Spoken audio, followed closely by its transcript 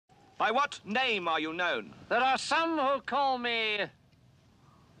By what name are you known? There are some who call me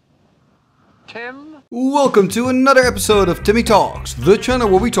Tim. Welcome to another episode of Timmy Talks, the channel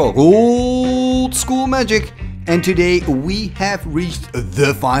where we talk old school magic. And today we have reached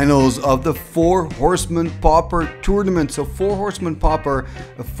the finals of the Four Horsemen Pauper Tournament. So Four Horsemen Pauper,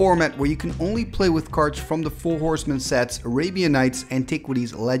 a format where you can only play with cards from the Four Horsemen sets, Arabian Nights,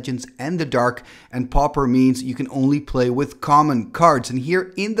 Antiquities, Legends, and the Dark. And Pauper means you can only play with common cards. And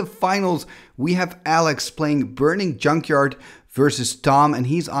here in the finals, we have Alex playing Burning Junkyard versus Tom, and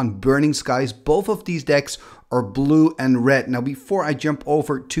he's on Burning Skies. Both of these decks are blue and red. Now, before I jump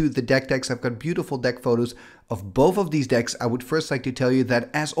over to the decks, I've got beautiful deck photos of both of these decks. I would first like to tell you that,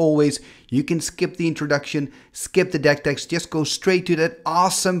 as always, you can skip the introduction, skip the decks, just go straight to that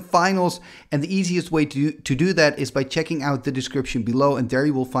awesome finals. And the easiest way to do that is by checking out the description below, and there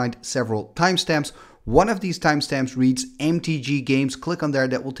you will find several timestamps. One of these timestamps reads MTG Games. Click on there,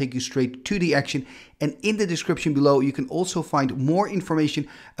 that will take you straight to the action. And in the description below, you can also find more information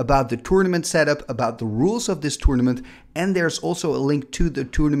about the tournament setup, about the rules of this tournament. And there's also a link to the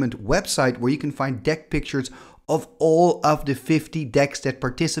tournament website where you can find deck pictures of all of the 50 decks that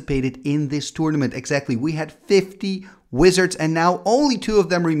participated in this tournament. Exactly, we had 50 wizards and now only 2 of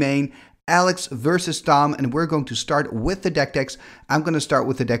them remain. Alex versus Tom, and we're going to start with the decks. I'm going to start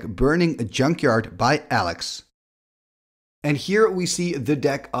with the deck Burning Junkyard by Alex. And here we see the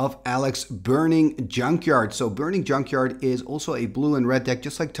deck of Alex, Burning Junkyard. So Burning Junkyard is also a blue and red deck,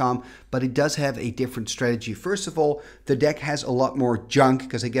 just like Tom, but it does have a different strategy. First of all, the deck has a lot more junk,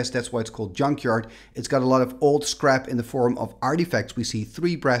 because I guess that's why it's called Junkyard. It's got a lot of old scrap in the form of artifacts. We see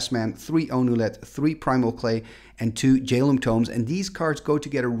 3 Brassman, 3 Onulet, 3 Primal Clay, and 2 Jalum Tomes. And these cards go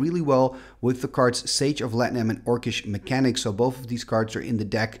together really well with the cards Sage of Lat-Nam and Orcish Mechanics. So both of these cards are in the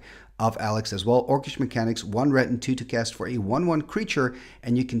deck of Alex as well. Orcish Mechanics, 1 red and 2 to cast for a 1/1 creature,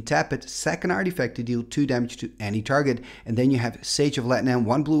 and you can tap it, sack an artifact to deal 2 damage to any target. And then you have Sage of Lat-Nam,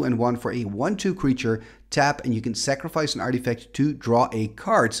 1 blue and 1 for a 1/2 creature, tap, and you can sacrifice an artifact to draw a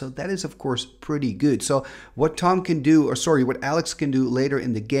card. So that is of course pretty good. So what Tom can do, or sorry, what Alex can do later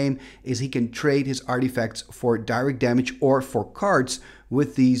in the game is he can trade his artifacts for direct damage or for cards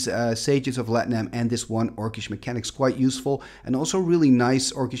with these Sages of Lat-Nam and this one Orcish Mechanics. Quite useful, and also really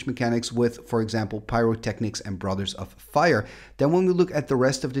nice Orcish Mechanics with, for example, Pyrotechnics and Brothers of Fire. Then when we look at the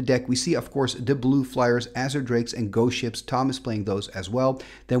rest of the deck, we see of course the blue flyers, Azure Drakes and Ghost Ships. Tom is playing those as well.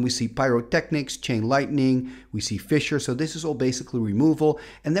 Then we see Pyrotechnics, Chain Lightning, we see Fisher, so this is all basically removal.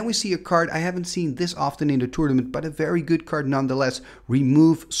 And then we see a card I haven't seen this often in the tournament, but a very good card nonetheless,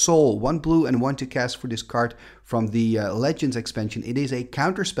 Remove Soul. 1 blue and 1 to cast for this card from the Legends expansion. It is a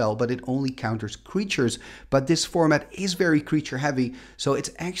counter spell, but it only counters creatures. But this format is very creature heavy, so it's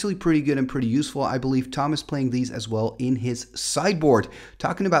actually pretty good and pretty useful. I believe Tom is playing these as well in his sideboard.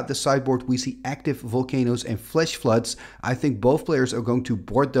 Talking about the sideboard, we see active Volcanoes and Flesh Floods. I think both players are going to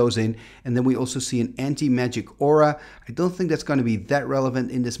board those in. And then we also see an anti-magic aura. I don't think that's going to be that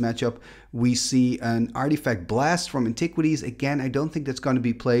relevant in this matchup. We see an Artifact Blast from Antiquities. Again, I don't think that's going to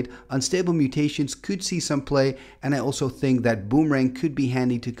be played. Unstable Mutations could see some play, and I also think that Boomerang could be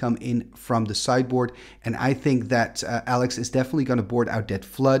handy to come in from the sideboard. And I think that Alex is definitely going to board out that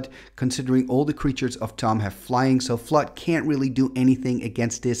Flood, considering all the creatures of Tom have flying, so Flood can't really do anything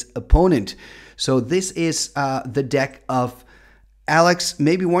against this opponent. So this is the deck of Alex.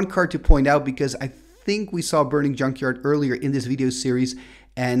 Maybe one card to point out, because I think we saw Burning Junkyard earlier in this video series,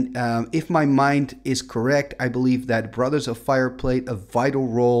 and if my mind is correct, I believe that Brothers of Fire played a vital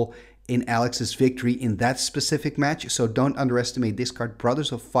role in Alex's victory in that specific match. So don't underestimate this card,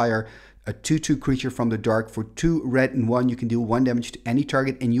 Brothers of Fire, a 2/2 creature from the dark for 2 red and 1. You can deal 1 damage to any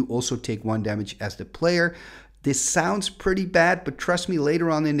target, and you also take 1 damage as the player. This sounds pretty bad, but trust me, later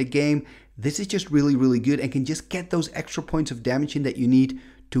on in the game, this is just really, really good and can just get those extra points of damage in that you need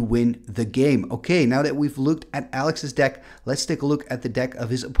to win the game. Okay, now that we've looked at Alex's deck, let's take a look at the deck of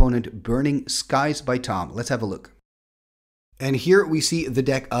his opponent, Burning Skies by Tom. Let's have a look. And here we see the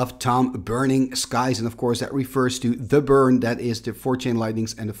deck of Tom, Burning Skies, and of course that refers to the burn, that is the 4 Chain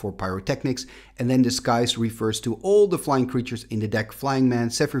Lightnings and the 4 Pyrotechnics, and then the Skies refers to all the flying creatures in the deck, Flying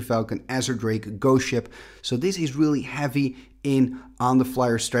Man, Zephyr Falcon, Azure Drake, Ghost Ship. So this is really heavy in on the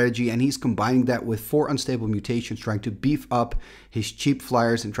flyer strategy, and he's combining that with 4 Unstable Mutations, trying to beef up his cheap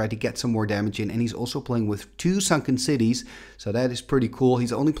flyers and try to get some more damage in. And he's also playing with 2 Sunken Cities, so that is pretty cool.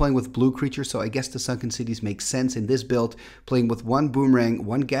 He's only playing with blue creatures, so I guess the Sunken Cities make sense in this build, playing with 1 Boomerang,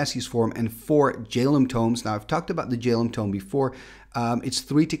 1 Gaseous Form, and 4 Jalum Tomes. Now, I've talked about the Jalum Tome before. It's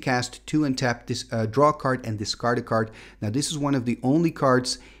 3 to cast, 2 untap, draw a card and discard a card. Now, this is one of the only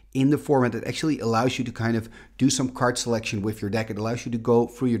cards in the format that actually allows you to kind of do some card selection with your deck. It allows you to go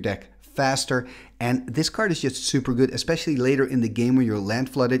through your deck faster, and this card is just super good, especially later in the game when you're land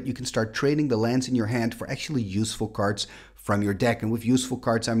flooded. You can start trading the lands in your hand for actually useful cards from your deck. And with useful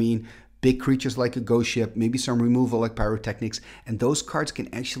cards, I mean big creatures like a ghost ship, maybe some removal like pyrotechnics, and those cards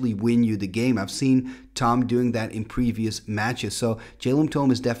can actually win you the game. I've seen Tom doing that in previous matches. So Jalum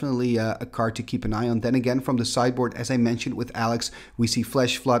Tome is definitely a card to keep an eye on. Then again, from the sideboard, as I mentioned with Alex, we see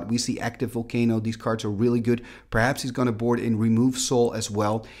Flesh Flood, we see Active Volcano. These cards are really good. Perhaps he's going to board in Remove Soul as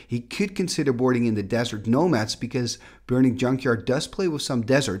well. He could consider boarding in the Desert Nomads because Burning Junkyard does play with some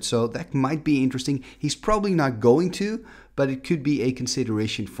desert, so that might be interesting. He's probably not going to, but it could be a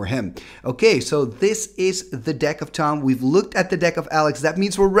consideration for him. Okay, so this is the deck of Tom. We've looked at the deck of Alex. That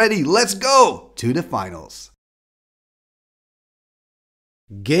means we're ready. Let's go to the finals.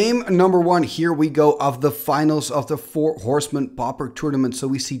 Game number 1, here we go, of the finals of the Four Horsemen Pauper Tournament. So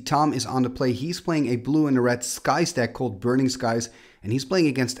we see Tom is on the play. He's playing a blue and a red Skies deck called Burning Skies, and he's playing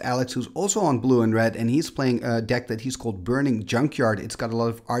against Alex, who's also on blue and red, and he's playing a deck that he's called Burning Junkyard. It's got a lot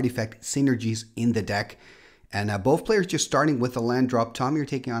of artifact synergies in the deck. And both players just starting with a land drop. Tom, you're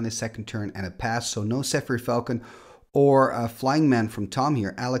taking on his second turn and a pass, so no Sapphire Falcon or a Flying Man from Tom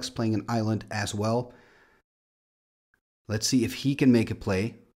here. Alex playing an island as well. Let's see if he can make a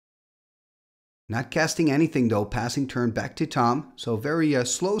play. Not casting anything though, passing turn back to Tom. So very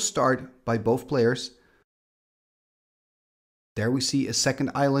slow start by both players. There we see a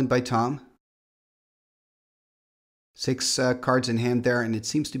second island by Tom. 6 cards in hand there, and it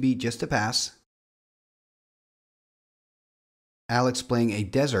seems to be just a pass. Alex playing a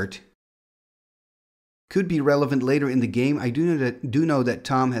desert. Could be relevant later in the game. I do know that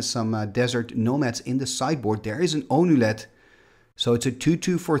Tom has some desert nomads in the sideboard. There is an Onulet. So it's a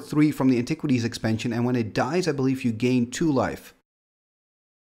 2/2 for 3 from the Antiquities expansion. And when it dies, I believe you gain 2 life.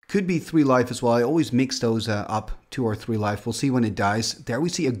 Could be 3 life as well. I always mix those up, 2 or 3 life. We'll see when it dies. There we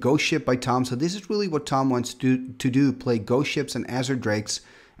see a ghost ship by Tom. So this is really what Tom wants to do. Play ghost ships and Azure Drakes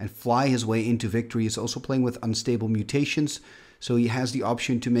and fly his way into victory. He's also playing with unstable mutations. So he has the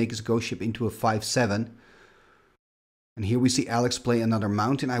option to make his ghost ship into a 5/7. And here we see Alex play another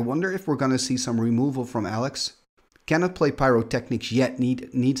mountain. I wonder if we're going to see some removal from Alex. Cannot play pyrotechnics yet,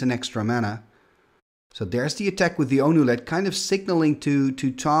 needs an extra mana. So there's the attack with the Onulet, kind of signaling to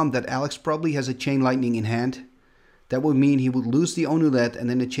Tom that Alex probably has a Chain Lightning in hand. That would mean he would lose the Onulet and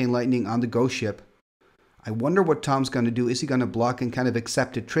then a Chain Lightning on the ghost ship. I wonder what Tom's going to do. Is he going to block and kind of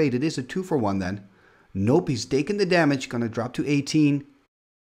accept a trade? It is a 2 for 1 then. Nope, he's taken the damage, gonna drop to 18.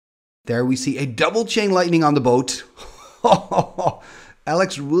 There we see a double Chain Lightning on the boat.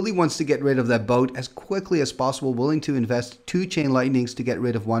 Alex really wants to get rid of that boat as quickly as possible, willing to invest 2 Chain Lightnings to get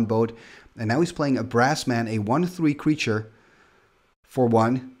rid of 1 boat. And now he's playing a Brass Man, a 1/3 creature for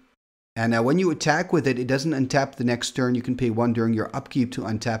 1. And when you attack with it, it doesn't untap the next turn. You can pay 1 during your upkeep to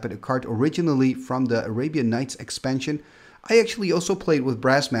untap it. A card originally from the Arabian Nights expansion. I actually also played with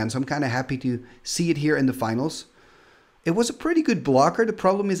Brass Man, so I'm kind of happy to see it here in the finals. It was a pretty good blocker. The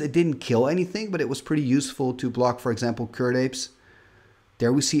problem is it didn't kill anything, but it was pretty useful to block, for example, Curd Apes.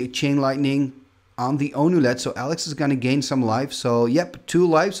 There we see a Chain Lightning on the Onulet, so Alex is going to gain some life. So, yep, 2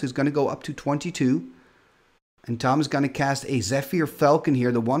 lives. He's going to go up to 22. And Tom is going to cast a Zephyr Falcon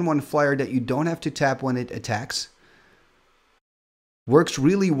here, the 1/1 flyer that you don't have to tap when it attacks. Works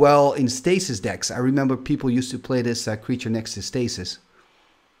really well in Stasis decks. I remember people used to play this creature next to Stasis.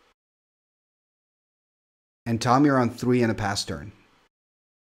 And Tom, you're on 3 and a pass turn.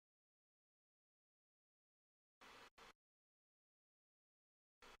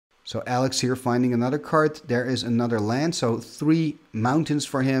 So Alex here finding another card. There is another land. So 3 mountains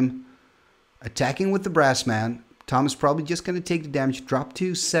for him. Attacking with the Brass Man. Tom is probably just going to take the damage. Drop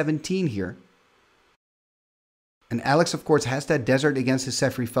to 17 here. And Alex, of course, has that desert against the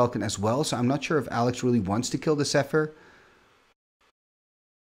Sapphire Falcon as well. So I'm not sure if Alex really wants to kill the Sapphire.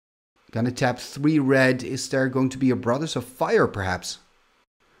 Gonna tap 3 red. Is there going to be a Brothers of Fire, perhaps?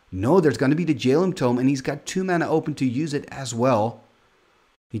 No, there's going to be the Jalum Tome. And he's got 2 mana open to use it as well.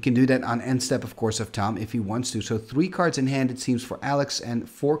 He can do that on end step, of course, of Tom if he wants to. So 3 cards in hand, it seems, for Alex. And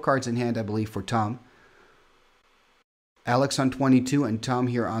 4 cards in hand, I believe, for Tom. Alex on 22 and Tom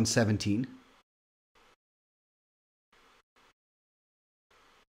here on 17.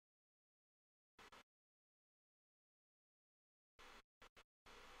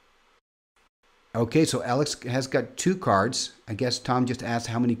 Okay, so Alex has got 2 cards. I guess Tom just asked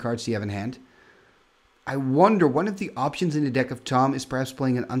how many cards do you have in hand. I wonder, one of the options in the deck of Tom is perhaps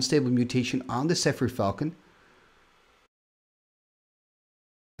playing an Unstable Mutation on the Sapphire Falcon.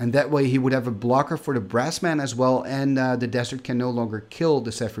 And that way he would have a blocker for the Brassman as well, and the Desert can no longer kill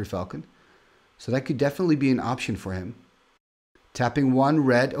the Zephyr Falcon. So that could definitely be an option for him. Tapping 1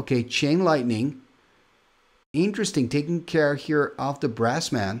 red. Okay, Chain Lightning. Interesting, taking care here of the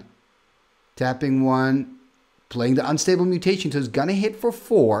Brassman. Tapping 1, playing the Unstable Mutation, so it's gonna hit for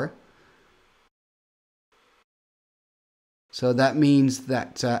 4. So that means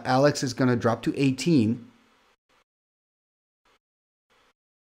that Alex is gonna drop to 18.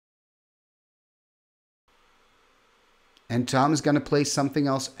 And Tom is going to play something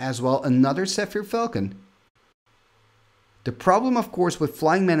else as well, another Zephyr Falcon. The problem, of course, with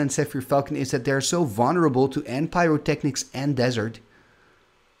Flying Man and Zephyr Falcon is that they're so vulnerable to and Pyrotechnics and Desert.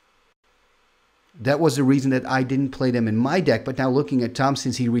 That was the reason that I didn't play them in my deck, but now looking at Tom,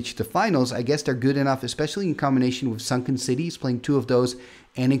 since he reached the finals, I guess they're good enough, especially in combination with Sunken City. He's playing 2 of those,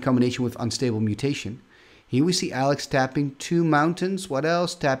 and in combination with Unstable Mutation. Here we see Alex tapping 2 mountains. What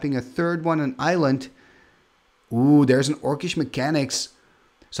else? Tapping a 3rd one, an island. Ooh, there's an Orcish Mechanics.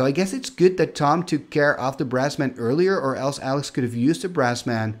 So I guess it's good that Tom took care of the Brassman earlier, or else Alex could have used the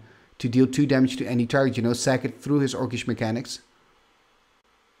Brassman to deal 2 damage to any target, you know, sack it through his Orcish Mechanics.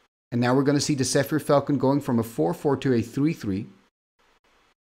 And now we're going to see the Zephyr Falcon going from a 4-4 to a 3-3.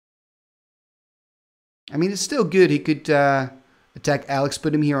 I mean, it's still good. He could attack Alex,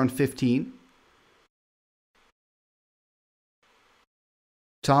 put him here on 15.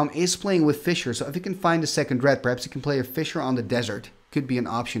 Tom is playing with Fisher, so if he can find a second red, perhaps he can play a Fisher on the Desert. Could be an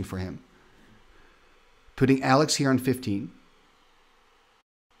option for him. Putting Alex here on 15.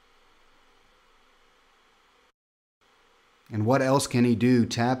 And what else can he do?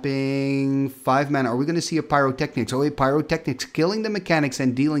 Tapping 5 mana. Are we going to see a Pyrotechnics? Oh, a Pyrotechnics killing the Mechanics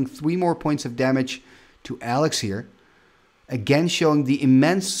and dealing 3 more points of damage to Alex here. Again, showing the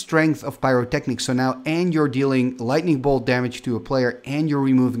immense strength of Pyrotechnics. So now, and you're dealing lightning bolt damage to a player, and you're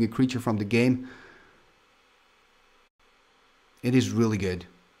removing a creature from the game. It is really good.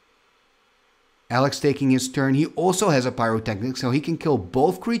 Alex taking his turn. He also has a Pyrotechnics, so he can kill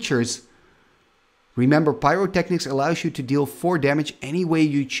both creatures. Remember, Pyrotechnics allows you to deal 4 damage any way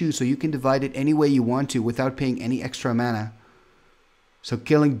you choose, so you can divide it any way you want to without paying any extra mana. So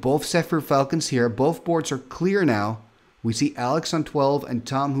killing both Zephyr Falcons here. Both boards are clear now. We see Alex on 12 and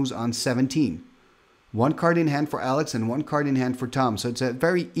Tom who's on 17. 1 card in hand for Alex and 1 card in hand for Tom. So it's a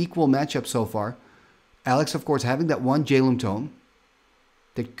very equal matchup so far. Alex, of course, having that 1 Jalum Tome.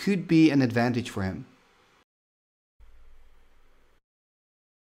 That could be an advantage for him.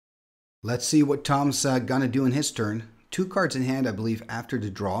 Let's see what Tom's gonna do in his turn. 2 cards in hand, I believe, after the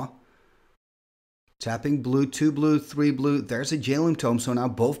draw. Tapping blue, 2 blue, 3 blue. There's a Jalum Tome, so now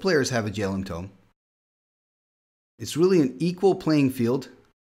both players have a Jalum Tome. It's really an equal playing field.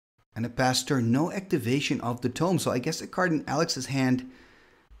 And a pass turn, no activation of the Tome. So I guess the card in Alex's hand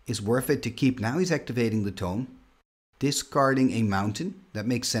is worth it to keep. Now he's activating the Tome. Discarding a mountain. That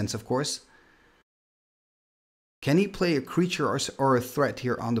makes sense, of course. Can he play a creature or a threat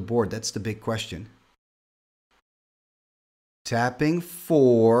here on the board? That's the big question. Tapping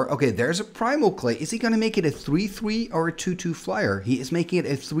 4. Okay, there's a Primal Clay. Is he going to make it a 3-3 or a 2-2 flyer? He is making it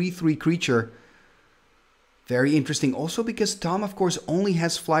a 3-3 creature. Very interesting. Also because Tom, of course, only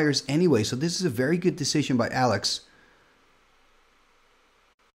has flyers anyway. So this is a very good decision by Alex.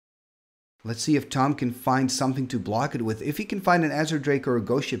 Let's see if Tom can find something to block it with. If he can find an Azure Drake or a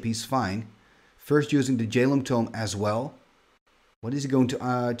Ghost Ship, he's fine. First using the Jalum Tome as well. What is he going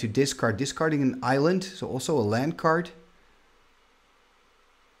to discard? Discarding an island, so also a land card.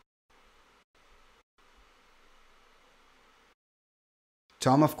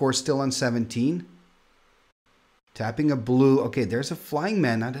 Tom, of course, still on 17. Tapping a blue. Okay, there's a Flying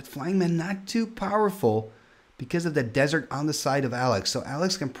Man. Now that Flying Man not too powerful because of the Desert on the side of Alex. So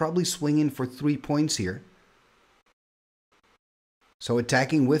Alex can probably swing in for 3 points here. So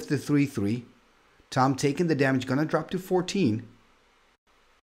attacking with the 3-3. Tom taking the damage, gonna drop to 14.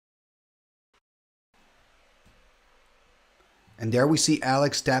 And there we see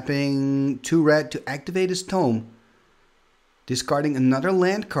Alex tapping 2 red to activate his Tome. Discarding another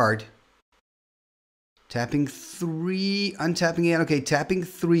land card. Tapping 3, untapping again. Okay, tapping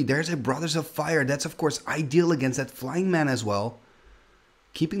 3. There's a Brothers of Fire. That's, of course, ideal against that Flying Man as well.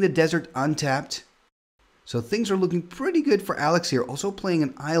 Keeping the Desert untapped. So things are looking pretty good for Alex here. Also playing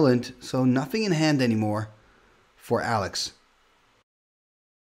an island, so nothing in hand anymore for Alex.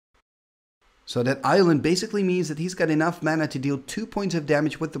 So that island basically means that he's got enough mana to deal 2 points of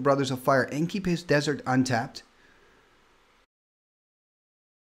damage with the Brothers of Fire and keep his Desert untapped.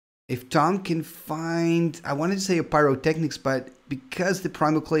 If Tom can find, I wanted to say a Pyrotechnics, but because the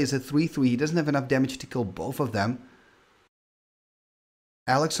Primal Clay is a 3-3, he doesn't have enough damage to kill both of them.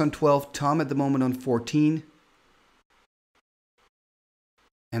 Alex on 12, Tom at the moment on 14.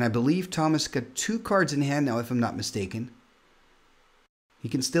 And I believe Thomas got 2 cards in hand now, if I'm not mistaken. He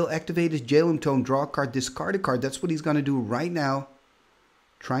can still activate his Jailum Tome, draw a card, discard a card. That's what he's going to do right now.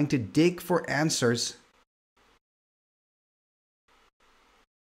 Trying to dig for answers.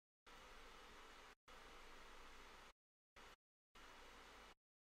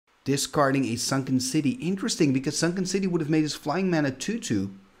 Discarding a Sunken City. Interesting, because Sunken City would have made his flying mana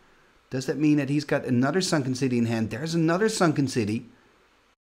 2/2. Does that mean that he's got another Sunken City in hand? There's another Sunken City.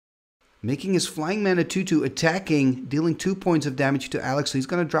 Making his flying mana 2/2, attacking, dealing 2 points of damage to Alex. So he's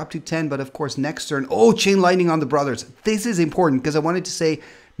going to drop to 10, but of course next turn... Oh, Chain Lightning on the brothers. This is important, because I wanted to say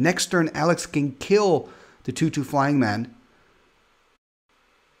next turn Alex can kill the 2/2 flying man.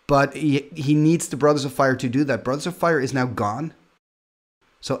 But he needs the Brothers of Fire to do that. Brothers of Fire is now gone.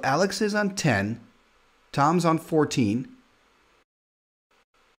 So Alex is on 10. Tom's on 14.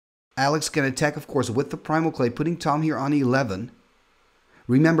 Alex can attack, of course, with the Primal Clay, putting Tom here on 11.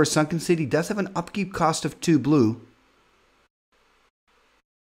 Remember, Sunken City does have an upkeep cost of 2 blue.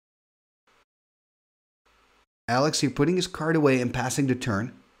 Alex here putting his card away and passing the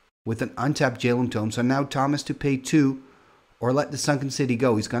turn with an untapped Jailum Tome. So now Tom has to pay 2 or let the Sunken City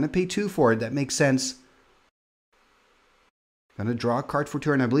go. He's going to pay 2 for it. That makes sense. Going to draw a card for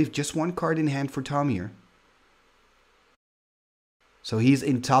turn. I believe just 1 card in hand for Tom here. So he's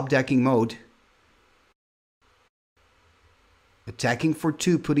in top decking mode. Attacking for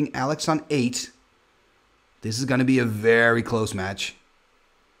 2, putting Alex on 8. This is going to be a very close match.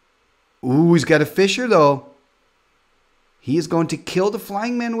 Ooh, he's got a Fisher though. He is going to kill the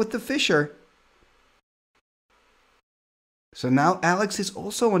Flying Man with the Fisher. So now Alex is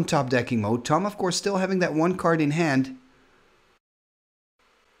also on top decking mode. Tom, of course, still having that 1 card in hand.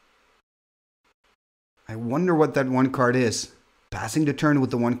 I wonder what that 1 card is. Passing the turn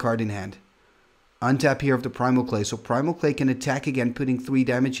with the 1 card in hand. Untap here of the Primal Clay. So Primal Clay can attack again, putting 3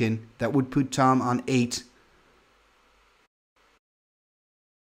 damage in. That would put Tom on 8.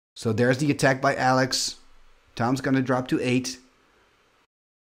 So there's the attack by Alex. Tom's going to drop to 8.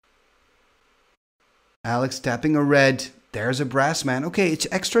 Alex tapping a red. There's a Brass Man. Okay, it's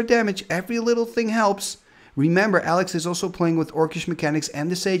extra damage. Every little thing helps. Remember, Alex is also playing with Orcish mechanics and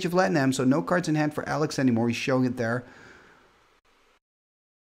the Sage of Lat-Nam, so no cards in hand for Alex anymore. He's showing it there.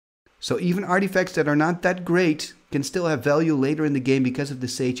 So even artifacts that are not that great can still have value later in the game because of the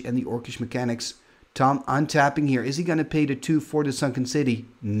Sage and the Orcish mechanics. Tom untapping here. Is he going to pay the 2 for the Sunken City?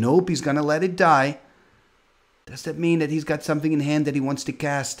 Nope, he's going to let it die. Does that mean that he's got something in hand that he wants to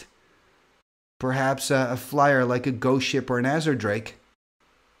cast? Perhaps a flyer like a Ghost Ship or an Azure Drake.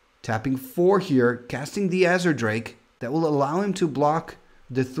 Tapping 4 here, casting the Azure Drake. That will allow him to block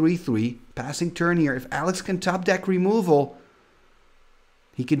the 3/3. Passing turn here. If Alex can top deck removal,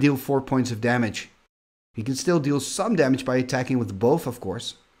 he can deal 4 points of damage. He can still deal some damage by attacking with both, of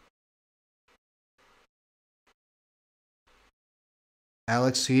course.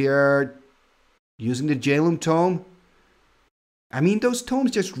 Alex here using the Jailum Tome. I mean, those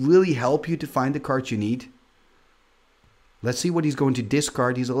tomes just really help you to find the cards you need. Let's see what he's going to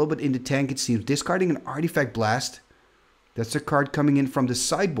discard. He's a little bit in the tank, it seems. Discarding an Artifact Blast. That's a card coming in from the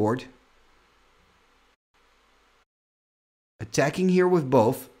sideboard. Attacking here with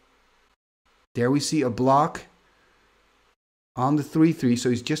both. There we see a block on the 3/3. So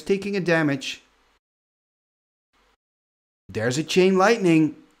he's just taking a damage. There's a Chain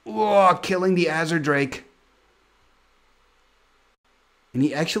Lightning. Oh, killing the Azure Drake. And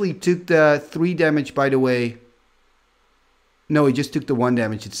he actually took the 3 damage, by the way. No, he just took the 1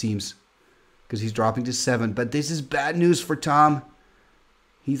 damage, it seems. Because he's dropping to 7. But this is bad news for Tom.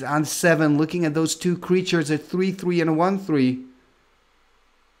 He's on 7, looking at those 2 creatures, a 3/3 and a 1/3.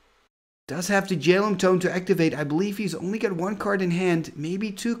 Does have the Jailum Tome to activate. I believe he's only got 1 card in hand,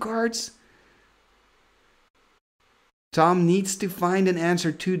 maybe 2 cards. Tom needs to find an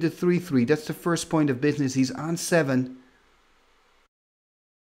answer to the 3/3. That's the first point of business. He's on 7.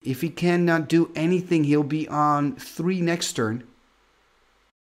 If he cannot do anything, he'll be on 3 next turn.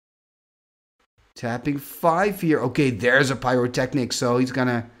 Tapping 5 here. Okay, there's a Pyrotechnic. So he's going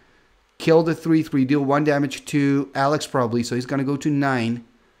to kill the 3/3, deal 1 damage to Alex probably. So he's going to go to 9.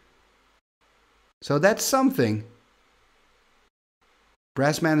 So that's something.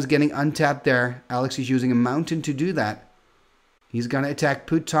 Brassman is getting untapped there. Alex is using a Mountain to do that. He's going to attack,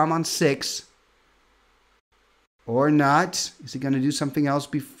 put Tom on 6. Or not. Is he going to do something else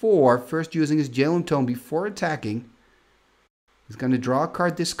before? First using his Jailum Tome before attacking. He's going to draw a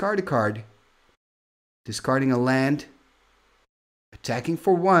card, discard a card. Discarding a land. Attacking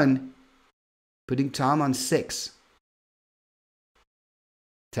for 1. Putting Tom on 6.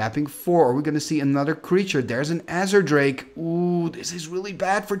 Tapping 4. Are we going to see another creature? There's an Azure Drake. Ooh, this is really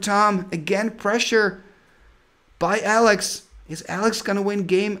bad for Tom. Again, pressure by Alex. Is Alex going to win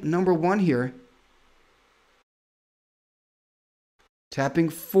game number 1 here? Tapping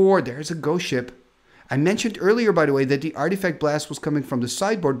 4. There's a ghost ship. I mentioned earlier, by the way, that the artifact blast was coming from the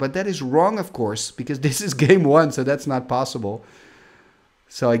sideboard, but that is wrong, of course, because this is game 1, so that's not possible.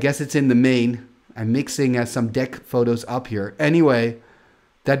 So I guess it's in the main. I'm mixing some deck photos up here. Anyway,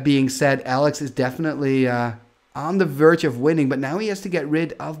 that being said, Alex is definitely on the verge of winning, but now he has to get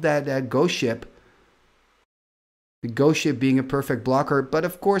rid of that ghost ship. The ghost ship being a perfect blocker, but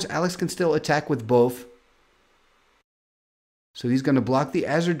of course Alex can still attack with both. So he's going to block the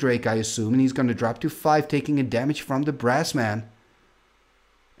Azure Drake, I assume, and he's going to drop to 5, taking a damage from the Brass Man.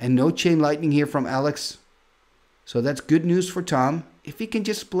 And no Chain Lightning here from Alex. So that's good news for Tom. If he can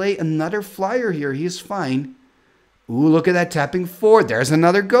just play another flyer here, he is fine. Ooh, look at that, tapping 4. There's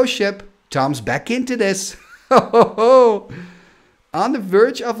another ghost ship. Tom's back into this. On the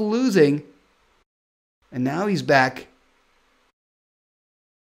verge of losing. And now he's back.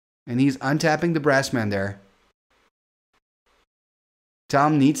 And he's untapping the Brass Man there.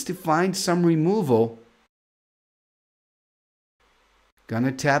 Tom needs to find some removal.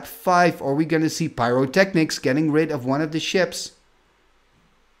 Gonna tap 5. Or are we gonna see Pyrotechnics getting rid of one of the ships?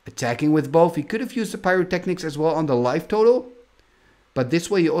 Attacking with both. He could have used the Pyrotechnics as well on the life total. But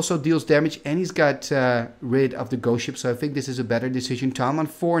this way he also deals damage and he's got rid of the ghost ship. So I think this is a better decision. Tom on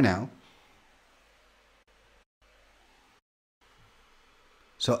 4 now.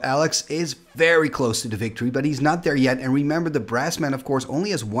 So Alex is very close to the victory, but he's not there yet. And remember, the Brass Man, of course, only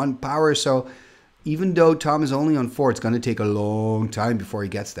has 1 power. So even though Tom is only on 4, it's going to take a long time before he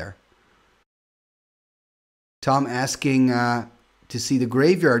gets there. Tom asking to see the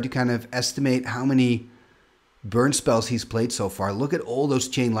graveyard to kind of estimate how many burn spells he's played so far. Look at all those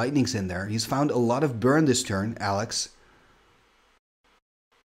Chain Lightnings in there. He's found a lot of burn this turn, Alex.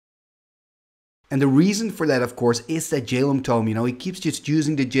 And the reason for that, of course, is that Jalum Tome. You know, he keeps just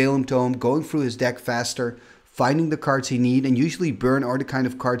using the Jalum Tome, going through his deck faster, finding the cards he needs, and usually burn are the kind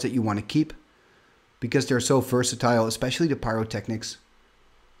of cards that you want to keep because they're so versatile, especially the Pyrotechnics.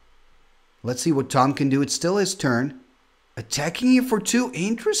 Let's see what Tom can do. It's still his turn. Attacking you for 2.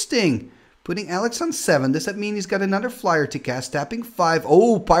 Interesting. Putting Alex on 7. Does that mean he's got another flyer to cast? Tapping 5.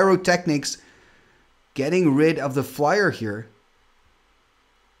 Oh, Pyrotechnics. Getting rid of the flyer here.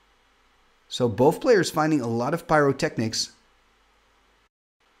 So both players finding a lot of Pyrotechnics.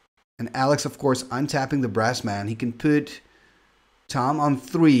 And Alex, of course, untapping the Brass Man. He can put Tom on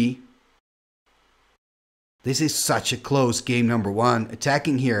 3. This is such a close game number 1.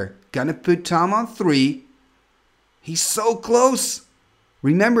 Attacking here. Gonna put Tom on 3. He's so close.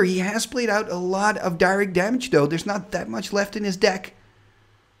 Remember, he has played out a lot of direct damage, though. There's not that much left in his deck.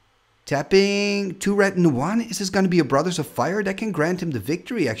 Tapping 2 red and 1. Is this going to be a Brothers of Fire? That can grant him the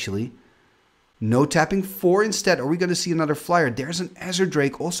victory, actually. No, tapping 4 instead. Are we going to see another flyer? There's an Azure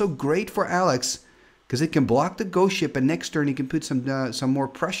Drake. Also great for Alex, because it can block the ghost ship, and next turn he can put some more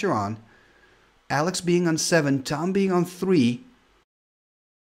pressure on. Alex being on 7, Tom being on 3.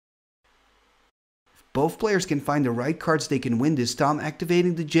 If both players can find the right cards, they can win this. Tom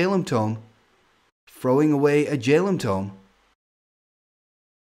activating the Jalum Tome. Throwing away a Jalum Tome.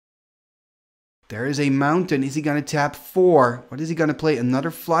 There is a mountain. Is he going to tap 4? What is he going to play? Another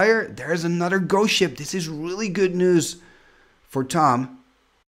flyer? There's another ghost ship. This is really good news for Tom.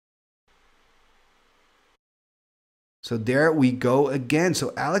 So there we go again.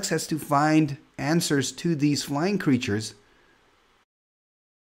 So Alex has to find answers to these flying creatures.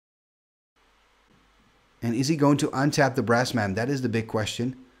 And is he going to untap the Brass Man? That is the big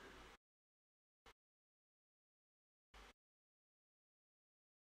question.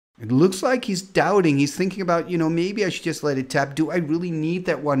 It looks like he's doubting. He's thinking about, you know, maybe I should just let it tap. Do I really need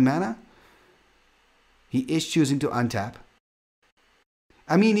that 1 mana? He is choosing to untap.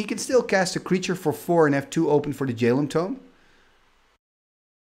 I mean, he can still cast a creature for 4 and have 2 open for the Jalum Tome.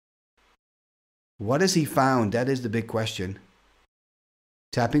 What has he found? That is the big question.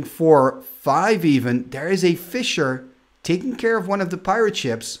 Tapping 4, 5 even. There is a Fisher taking care of one of the pirate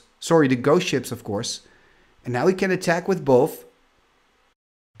ships. Sorry, the ghost ships, of course. And now he can attack with both.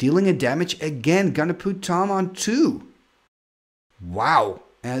 Dealing a damage again. Gonna put Tom on 2. Wow.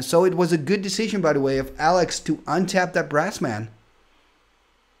 And so it was a good decision, by the way, of Alex to untap that Brass Man.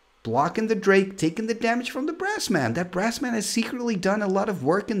 Blocking the Drake, taking the damage from the Brass Man. That Brass Man has secretly done a lot of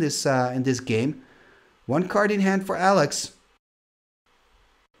work in this game. 1 card in hand for Alex.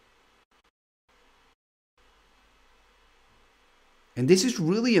 And this is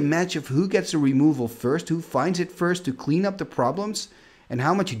really a match of who gets the removal first, who finds it first to clean up the problems. And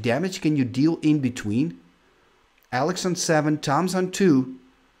how much damage can you deal in between? Alex on 7, Tom's on 2.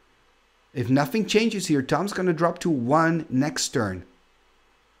 If nothing changes here, Tom's going to drop to 1 next turn.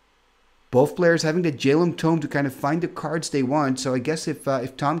 Both players having the Jalum Tome to kind of find the cards they want. So I guess if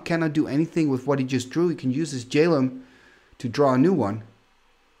Tom cannot do anything with what he just drew, he can use his Jalum to draw a new one.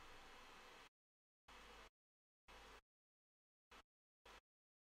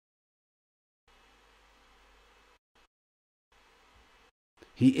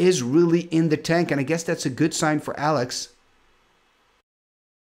 He is really in the tank, and I guess that's a good sign for Alex.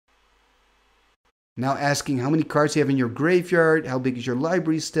 Now asking how many cards you have in your graveyard, how big is your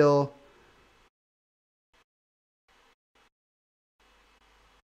library still?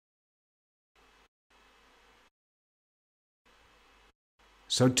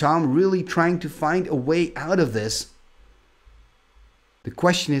 So Tom really trying to find a way out of this. The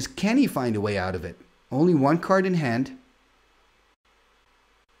question is, can he find a way out of it? Only 1 card in hand.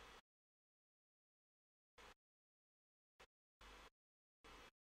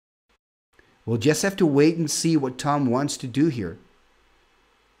 We'll just have to wait and see what Tom wants to do here.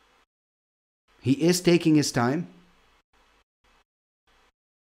 He is taking his time.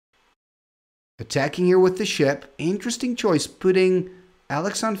 Attacking here with the ship. Interesting choice, putting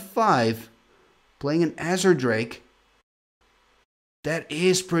Alex on 5, playing an Azure Drake. That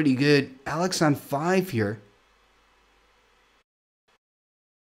is pretty good. Alex on 5 here.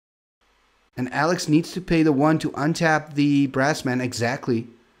 And Alex needs to pay the 1 to untap the Brassman. Exactly.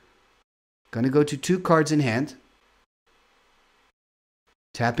 Gonna go to 2 cards in hand.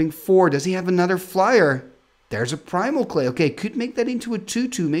 Tapping 4. Does he have another flyer? There's a Primal Clay. Okay, could make that into a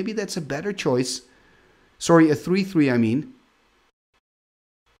 2-2. Maybe that's a better choice. Sorry, a 3-3 I mean.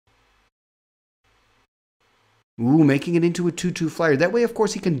 Ooh, making it into a 2-2 flyer. That way, of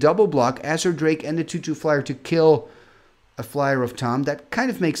course, he can double block Azure Drake and the 2-2 flyer to kill a flyer of Tom. That kind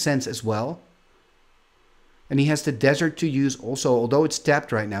of makes sense as well. And he has the desert to use also, although it's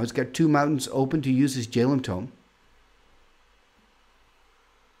tapped right now. He's got 2 mountains open to use his Jalum Tome.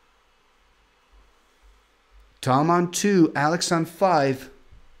 Tom on 2, Alex on 5.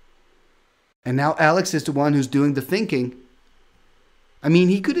 And now Alex is the one who's doing the thinking. I mean,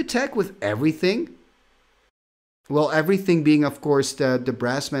 he could attack with everything. Well, everything being, of course, the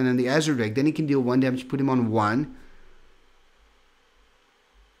Brassman and the Azure Drake. Then he can deal 1 damage, put him on 1.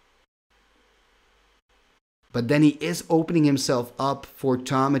 But then he is opening himself up for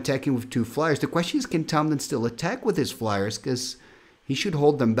Tom attacking with 2 flyers. The question is, can Tom then still attack with his flyers? Because he should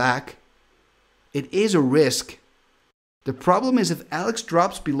hold them back. It is a risk. The problem is if Alex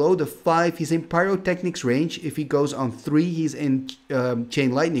drops below the 5, he's in Pyrotechnics range. If he goes on 3, he's in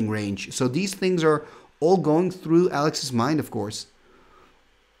Chain Lightning range. So these things are all going through Alex's mind, of course.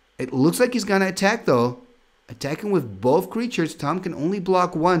 It looks like he's going to attack, though. Attacking with both creatures. Tom can only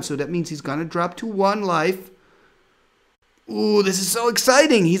block 1, so that means he's going to drop to 1 life. Ooh, this is so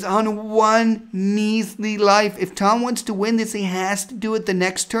exciting. He's on 1 measly life. If Tom wants to win this, he has to do it the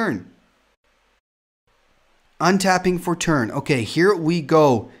next turn. Untapping for turn. Okay, here we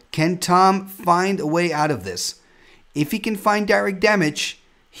go. Can Tom find a way out of this? If he can find direct damage,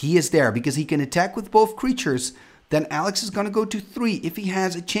 he is there because he can attack with both creatures. Then Alex is going to go to 3. If he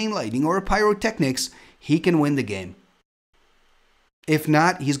has a Chain Lightning or a Pyrotechnics, he can win the game. If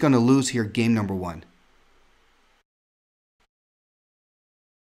not, he's going to lose here game number 1.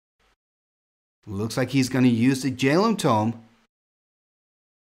 Looks like he's going to use the Jalum Tome.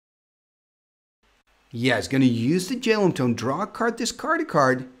 Yeah, he's going to use the Jalum Tome. Draw a card, discard a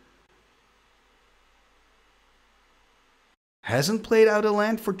card. Hasn't played out a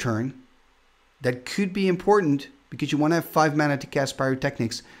land for turn. That could be important because you want to have 5 mana to cast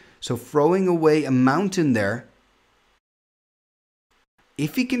Pyrotechnics. So throwing away a mountain there.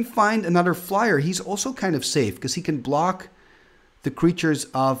 If he can find another flyer, he's also kind of safe because he can block the creatures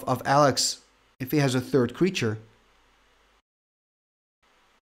of Alex if he has a 3rd creature.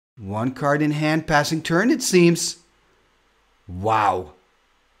 1 card in hand, passing turn it seems. Wow.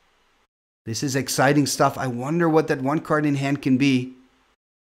 This is exciting stuff. I wonder what that 1 card in hand can be.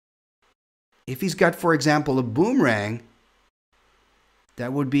 If he's got, for example, a Boomerang,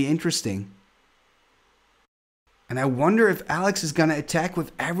 that would be interesting. And I wonder if Alex is going to attack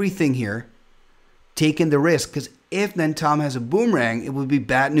with everything here, taking the risk. Because if then Tom has a Boomerang, it would be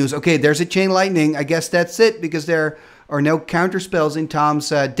bad news. Okay, there's a Chain Lightning. I guess that's it because there are no counter spells in Tom's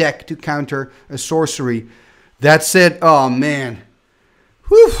deck to counter a sorcery. That's it. Oh, man.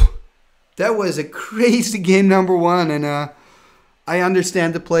 Whew. That was a crazy game number 1. And I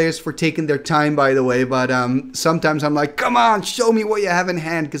understand the players for taking their time, by the way. But sometimes I'm like, come on, show me what you have in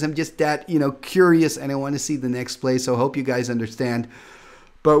hand. Because I'm just that, curious and I want to see the next play. So I hope you guys understand.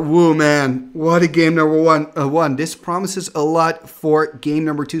 But woo, man, what a game number one. This promises a lot for game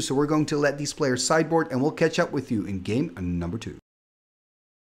number 2. So we're going to let these players sideboard and we'll catch up with you in game number 2.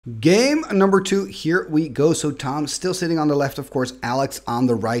 Game number 2, here we go. So Tom still sitting on the left, of course, Alex on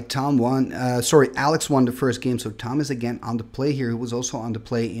the right. Alex won the first game. So Tom is again on the play here, who was also on the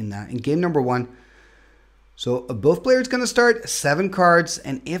play in game number 1. So both players going to start 7 cards,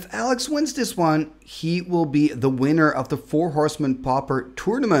 and if Alex wins this one, he will be the winner of the Four Horsemen Pauper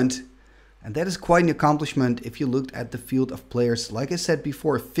Tournament. And that is quite an accomplishment if you looked at the field of players. Like I said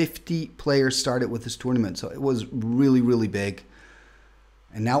before, 50 players started with this tournament, so it was really, really big.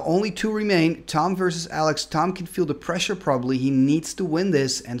 And now only 2 remain, Tom versus Alex. Tom can feel the pressure probably. He needs to win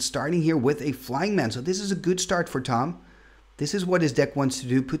this, and starting here with a Flying Man. So this is a good start for Tom. This is what his deck wants to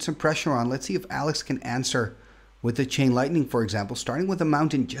do, put some pressure on. Let's see if Alex can answer with the Chain Lightning, for example. Starting with a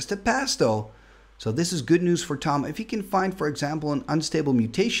Mountain, just a pass though. So this is good news for Tom. If he can find, for example, an Unstable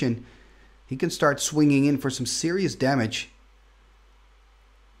Mutation, he can start swinging in for some serious damage.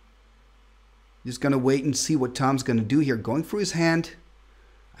 Just going to wait and see what Tom's going to do here. Going through his hand,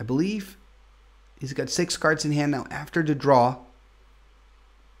 I believe he's got 6 cards in hand now after the draw.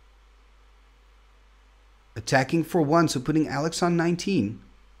 Attacking for 1, so putting Alex on 19.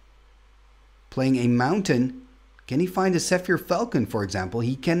 Playing a Mountain. Can he find a Sapphire Falcon, for example?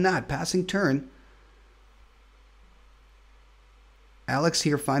 He cannot. Passing turn. Alex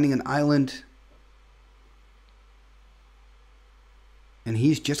here finding an island. And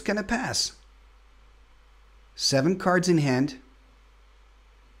he's just going to pass. 7 cards in hand.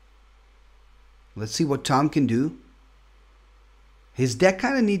 Let's see what Tom can do. His deck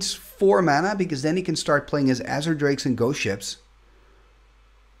kind of needs 4 mana because then he can start playing his Azure Drakes and Ghost Ships.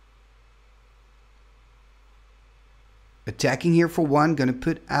 Attacking here for 1. Going to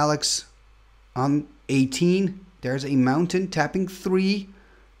put Alex on 18. There's a Mountain. Tapping 3.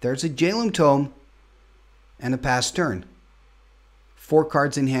 There's a Jalum Tome. And a pass turn. 4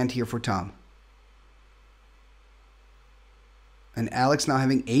 cards in hand here for Tom. And Alex now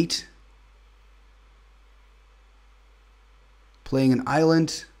having 8. Playing an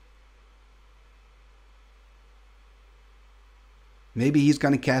island. Maybe he's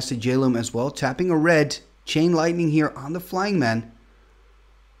going to cast a Jalum as well. Tapping a red. Chain Lightning here on the Flying Man.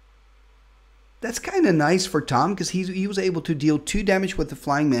 That's kind of nice for Tom because he was able to deal 2 damage with the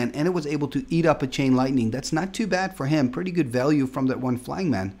Flying Man and it was able to eat up a Chain Lightning. That's not too bad for him. Pretty good value from that one Flying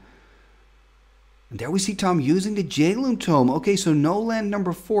Man. And there we see Tom using the Jalum Tome. Okay, so no land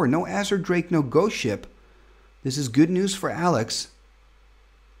number 4. No Azure Drake, no Ghost Ship. This is good news for Alex.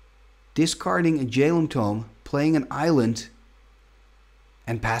 Discarding a Jalum Tome, playing an island,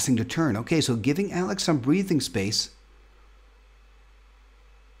 and passing the turn. Okay, so giving Alex some breathing space.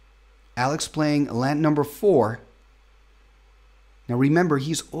 Alex playing land number 4. Now remember,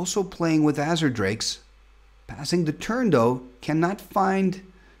 he's also playing with Azure Drakes. Passing the turn though, cannot find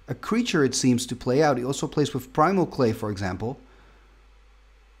a creature it seems to play out. He also plays with Primal Clay, for example.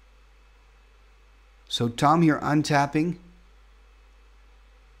 So Tom here untapping.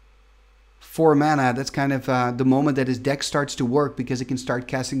 4 mana, that's kind of the moment that his deck starts to work because he can start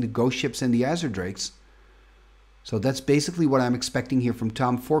casting the Ghost Ships and the Azure Drakes. So that's basically what I'm expecting here from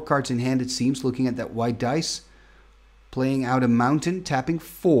Tom. 4 cards in hand it seems, looking at that white dice. Playing out a Mountain, tapping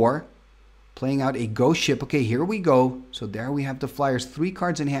 4. Playing out a Ghost Ship. Okay, here we go. So there we have the Flyers. 3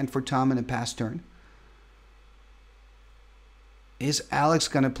 cards in hand for Tom and a pass turn. Is Alex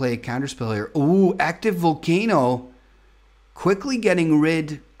going to play a counterspell here? Ooh, Active Volcano. Quickly getting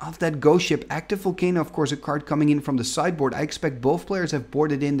rid of that Ghost Ship. Active Volcano, of course, a card coming in from the sideboard. I expect both players have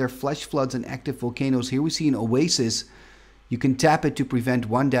boarded in their Flesh Floods and Active Volcanoes. Here we see an Oasis. You can tap it to prevent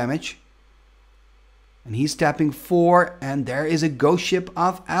 1 damage. And he's tapping 4. And there is a Ghost Ship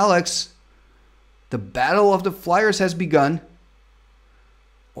of Alex. The battle of the Flyers has begun.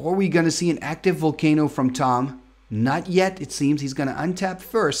 Or are we going to see an Active Volcano from Tom? Not yet, it seems. He's going to untap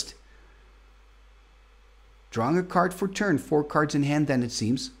first. Drawing a card for turn. 4 cards in hand then, it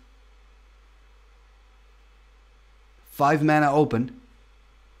seems. 5 mana open.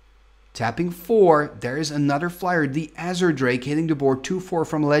 Tapping 4. There is another Flyer. The Azure Drake hitting the board. 2/4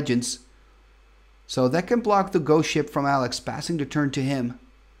 from Legends. So that can block the Ghost Ship from Alex. Passing the turn to him.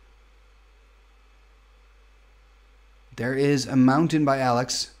 There is a Mountain by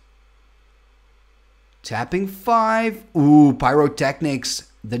Alex. Tapping 5. Ooh, Pyrotechnics.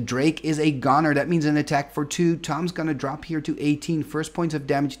 The Drake is a goner. That means an attack for 2. Tom's going to drop here to 18. First points of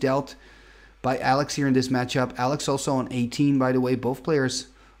damage dealt by Alex here in this matchup. Alex also on 18, by the way. Both players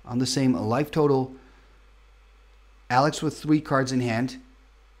on the same life total. Alex with 3 cards in hand.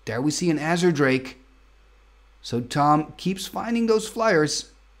 There we see an Azure Drake. So Tom keeps finding those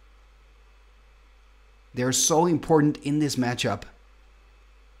flyers. They're so important in this matchup.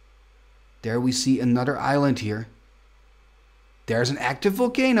 There we see another island here. There's an active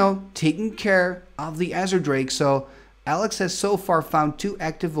volcano taking care of the Azure Drake. So Alex has so far found 2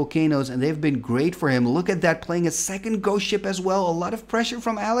 active volcanoes and they've been great for him. Look at that, playing a second ghost ship as well. A lot of pressure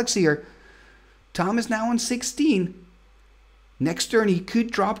from Alex here. Tom is now on 16. Next turn he could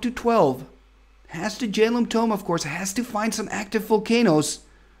drop to 12. Has to Jalum Tome, of course. Has to find some active volcanoes.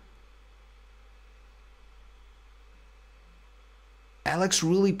 Alex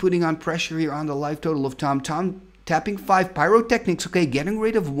really putting on pressure here on the life total of Tom. Tom tapping 5 pyrotechnics. Okay, getting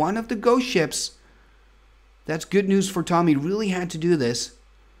rid of one of the ghost ships. That's good news for Tom. He really had to do this.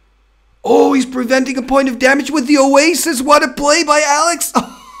 Oh, he's preventing a point of damage with the Oasis. What a play by Alex.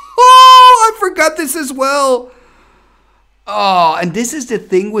 Oh, I forgot this as well. Oh, and this is the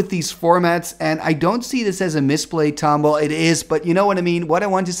thing with these formats. And I don't see this as a misplay, Tom. Well, it is, but you know what I mean? What I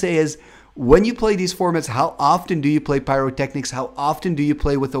want to say is, when you play these formats, how often do you play pyrotechnics? How often do you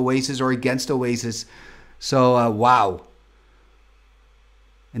play with Oasis or against Oasis? So, wow.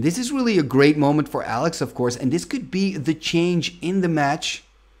 And this is really a great moment for Alex, of course. And this could be the change in the match.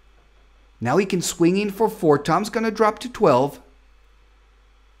 Now he can swing in for 4. Tom's going to drop to 12.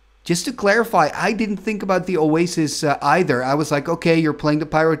 Just to clarify, I didn't think about the Oasis either. I was like, okay, you're playing the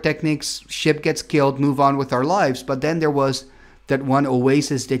pyrotechnics. Ship gets killed. Move on with our lives. But then there was that one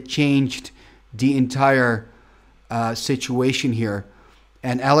Oasis that changed the entire situation here.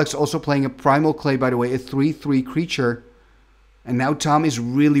 And Alex also playing a Primal Clay, by the way, a 3/3 creature. And now Tom is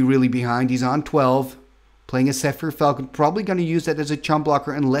really, really behind. He's on 12, playing a Sapphire Falcon. Probably going to use that as a chump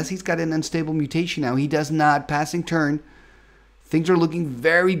blocker unless he's got an unstable mutation now. He does not. Passing turn. Things are looking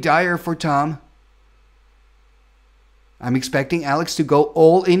very dire for Tom. I'm expecting Alex to go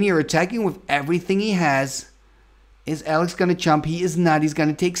all in here, attacking with everything he has. Is Alex going to chump? He is not. He's going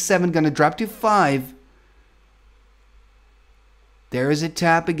to take 7, going to drop to 5. There is a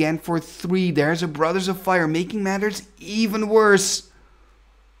tap again for 3. There's a Brothers of Fire, making matters even worse.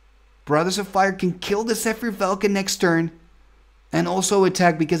 Brothers of Fire can kill the Sapphire Falcon next turn. And also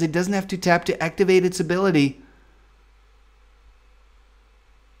attack because it doesn't have to tap to activate its ability.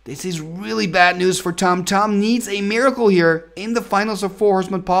 This is really bad news for Tom. Tom needs a miracle here in the finals of Four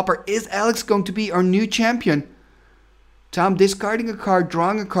Horsemen Pauper. Is Alex going to be our new champion? Tom discarding a card,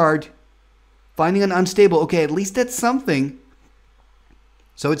 drawing a card, finding an unstable. Okay, at least that's something.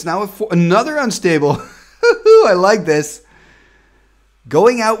 So it's now another unstable. I like this.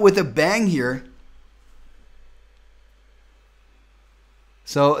 Going out with a bang here.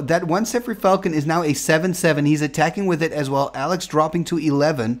 So that one Sapphire Falcon is now a 7/7. He's attacking with it as well. Alex dropping to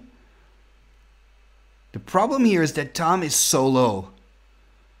 11. The problem here is that Tom is so low.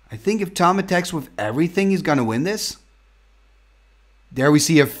 I think if Tom attacks with everything, he's going to win this. There we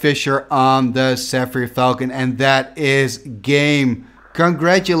see a Fisher on the Sapphire Falcon, and that is game.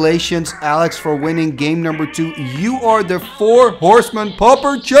 Congratulations, Alex, for winning game number 2. You are the Four Horsemen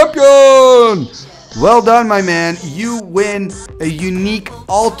Pauper Champion! Well done, my man. You win a unique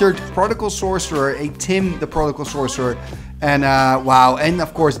altered Prodigal Sorcerer, a Tim the Prodigal Sorcerer. And wow, and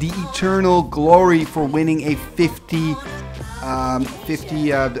of course the eternal glory for winning a 50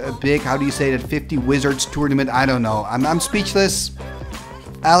 big, how do you say that, 50 Wizards tournament. I don't know. I'm speechless.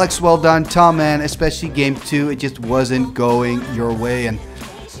 Alex, well done. Tom, man, especially game 2, it just wasn't going your way. And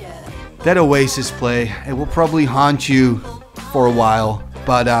that Oasis play, it will probably haunt you for a while.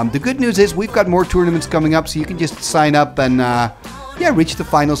 But the good news is we've got more tournaments coming up, so you can just sign up and yeah, reach the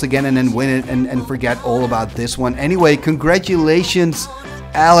finals again and then win it and forget all about this one. Anyway, congratulations,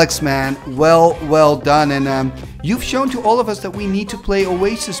 Alex, man. Well done. And you've shown to all of us that we need to play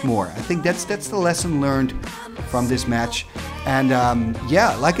Oasis more. I think that's the lesson learned from this match. And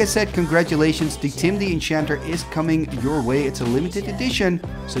yeah, like I said, congratulations. The Tim the Enchanter is coming your way. It's a limited edition,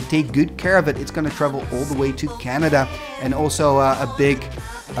 so take good care of it. It's going to travel all the way to Canada. And also a big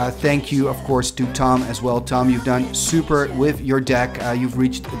thank you, of course, to Tom as well. Tom, you've done super with your deck. You've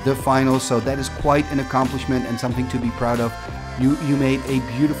reached the finals, so that is quite an accomplishment and something to be proud of. You made a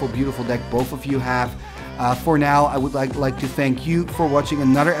beautiful, beautiful deck. Both of you have. For now, I would like to thank you for watching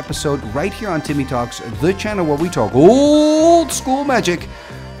another episode right here on Timmy Talks, the channel where we talk old school magic.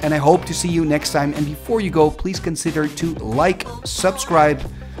 And I hope to see you next time. And before you go, please consider to like, subscribe,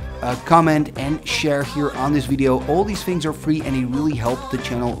 comment, and share here on this video. All these things are free and they really help the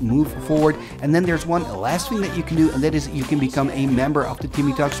channel move forward. And then there's one last thing that you can do, and that is you can become a member of the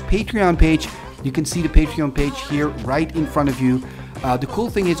Timmy Talks Patreon page. You can see the Patreon page here right in front of you. The cool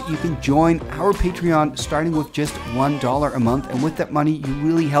thing is you can join our Patreon starting with just $1 a month, and with that money you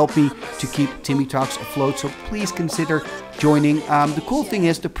really help me to keep Timmy Talks afloat, so please consider joining. The cool thing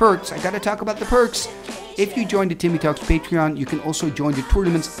is the perks. I gotta talk about the perks. If you join the Timmy Talks Patreon, you can also join the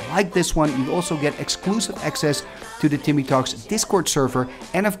tournaments like this one. You also get exclusive access to the Timmy Talks Discord server,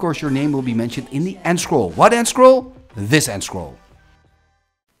 and of course your name will be mentioned in the end scroll. What end scroll? This end scroll.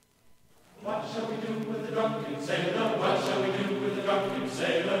 What shall we do with the drunken sailor? What shall we do with the drunken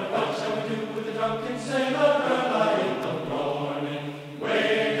sailor? What shall we do with the drunken sailor? Early in the morning,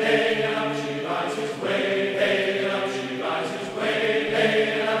 way hey and up she rises, way hey and up she rises, way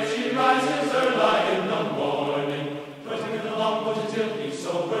hey and up she rises. Early in the morning, putting it along, put it till he's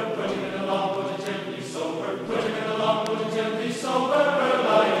sober, putting it along, put it till he's sober, putting it along, put it till he's sober.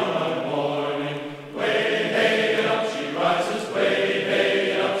 Early in the morning, way hey and up she rises, way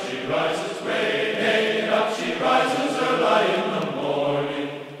hey and up she rises. She rises early in the morning.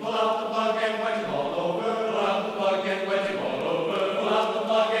 Pull out the plug and wet him all over. Pull out the plug and wet him all over. Pull out the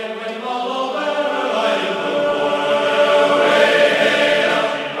plug and wet him all over. Early in the morning. Way hey up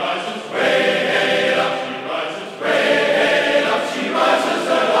she rises. Way hey up she rises. Way hey up she rises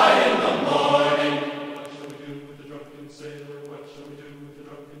early in the morning. What shall we do with the drunken sailor? What shall we do with the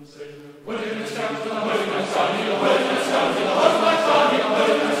drunken sailor? Put him in the scoundrel, put him in the scoundrel, put him in the scoundrel, put him in the scoundrel, put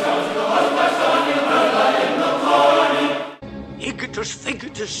him in the scoundrel, put him in the scoundrel. Icketus,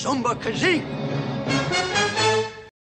 ficketus, sumba, kazee.